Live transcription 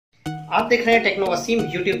आप देख रहे हैं टेक्नो वसीम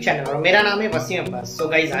यूट्यूब चैनल और मेरा नाम है वसीम अब्बास। सो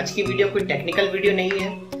गाइज, आज की वीडियो कोई टेक्निकल वीडियो नहीं है।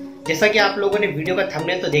 जैसा कि आप लोगों ने वीडियो का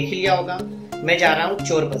थंबनेल तो देख ही लिया होगा। मैं जा रहा हूँ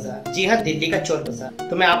चोर बाजार। जी हाँ, दिल्ली का चोर बाजार।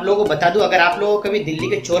 तो मैं आप लोगों को बता दूं, अगर आप लोगों को कभी दिल्ली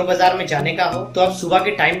के चोर बाजार में जाने का हो तो आप सुबह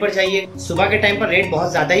के टाइम पर जाइए। सुबह के टाइम पर रेट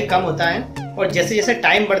बहुत ज्यादा ही कम होता है और जैसे जैसे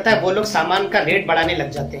टाइम बढ़ता है वो लोग सामान का रेट बढ़ाने लग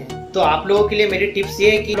जाते हैं। तो आप लोगों के लिए मेरी टिप्स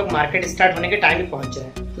ये है कि लोग मार्केट स्टार्ट होने के टाइम ही पहुंच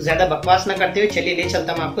जाए। तो ज्यादा बकवास न करते हुए चलिए ले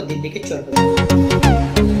चलता हूँ आपको दिल्ली के चोर बाजार।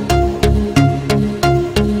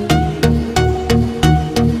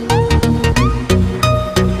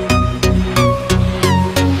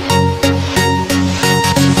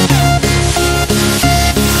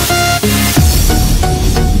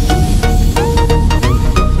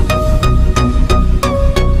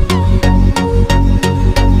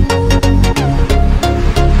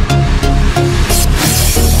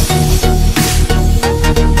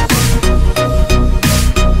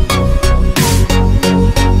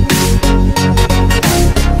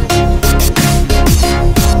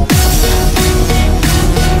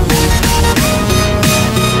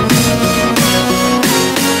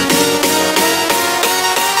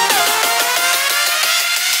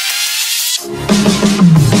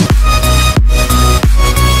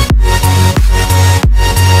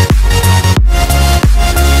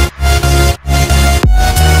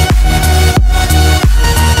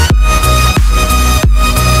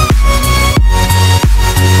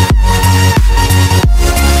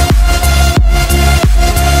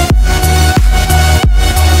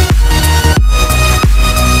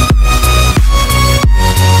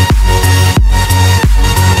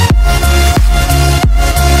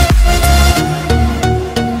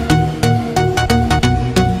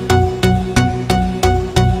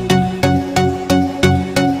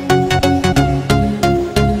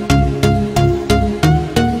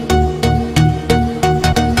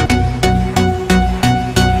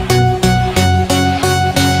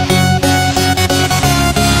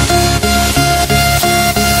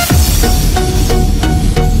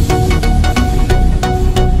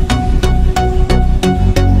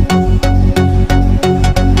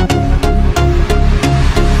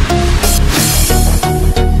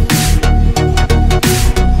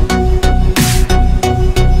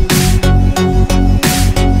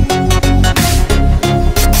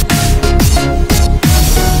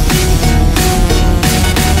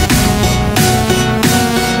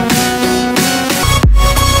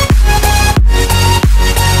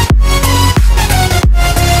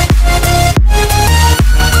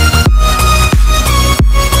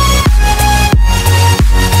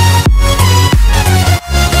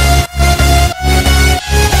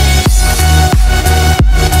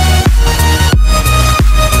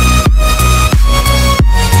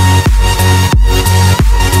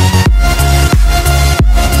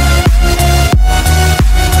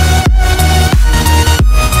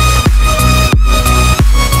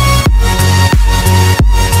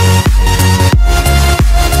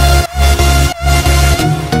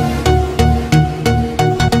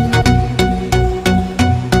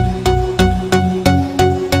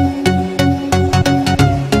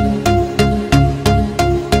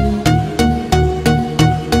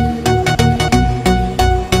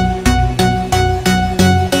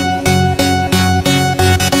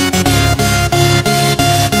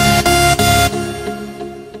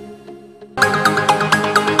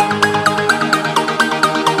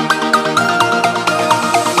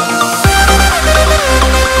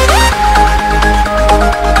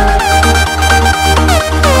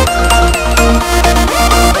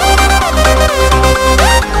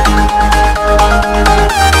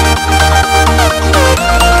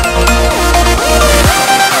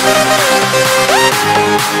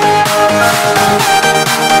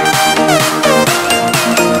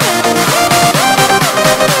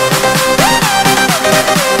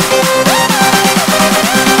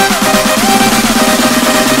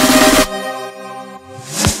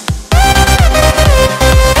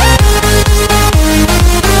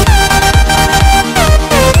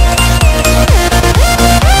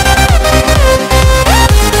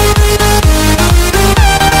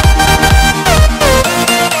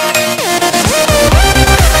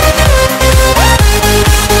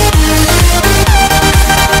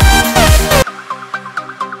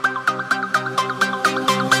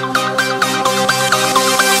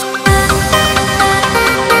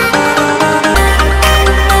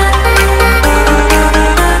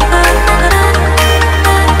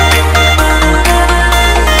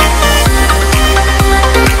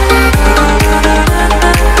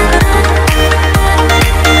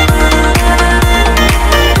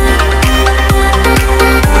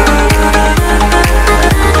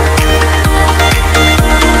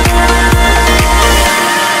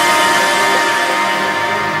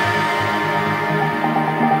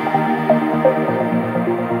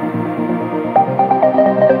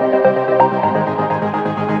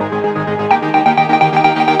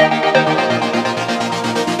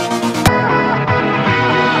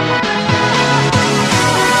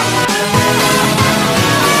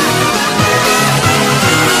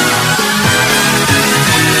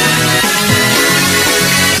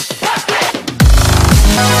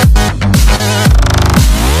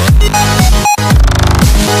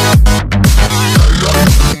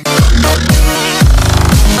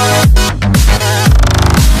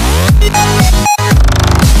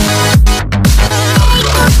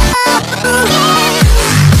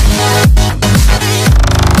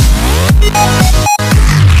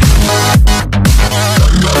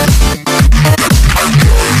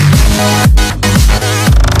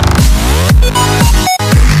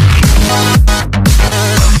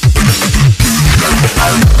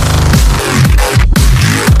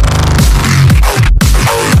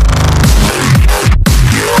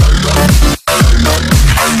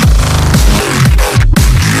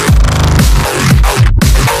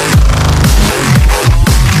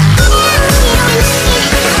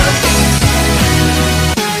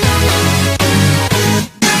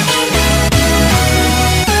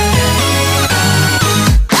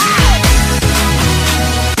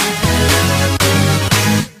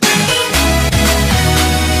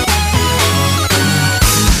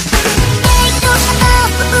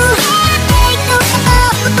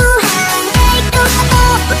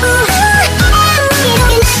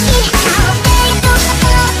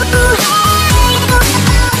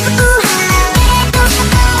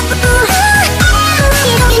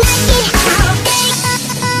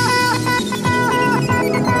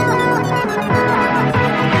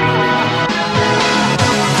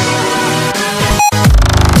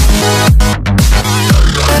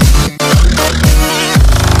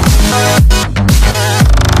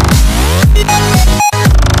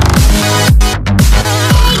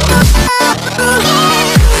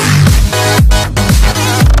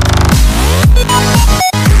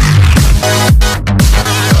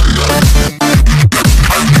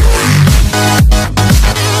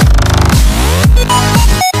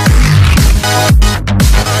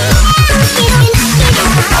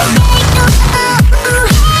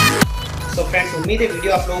 उम्मीद है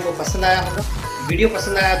वीडियो आप लोगों को पसंद आया होगा। वीडियो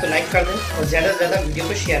पसंद आया तो लाइक कर दें और ज़्यादा से ज़्यादा वीडियो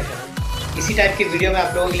को शेयर करें। इसी टाइप की वीडियो मैं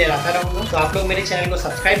आप लोगों के लिए लाता रहूँगा, तो आप लोग मेरे चैनल को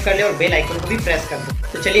सब्सक्राइब कर लें और बेल आइकन को भी प्रेस कर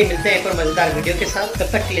दें। तो चलिए मिलते हैं एक और मज़ेदार वीडियो के साथ,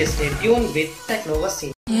 तब तक के लिए stay tune with techno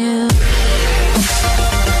Wasim.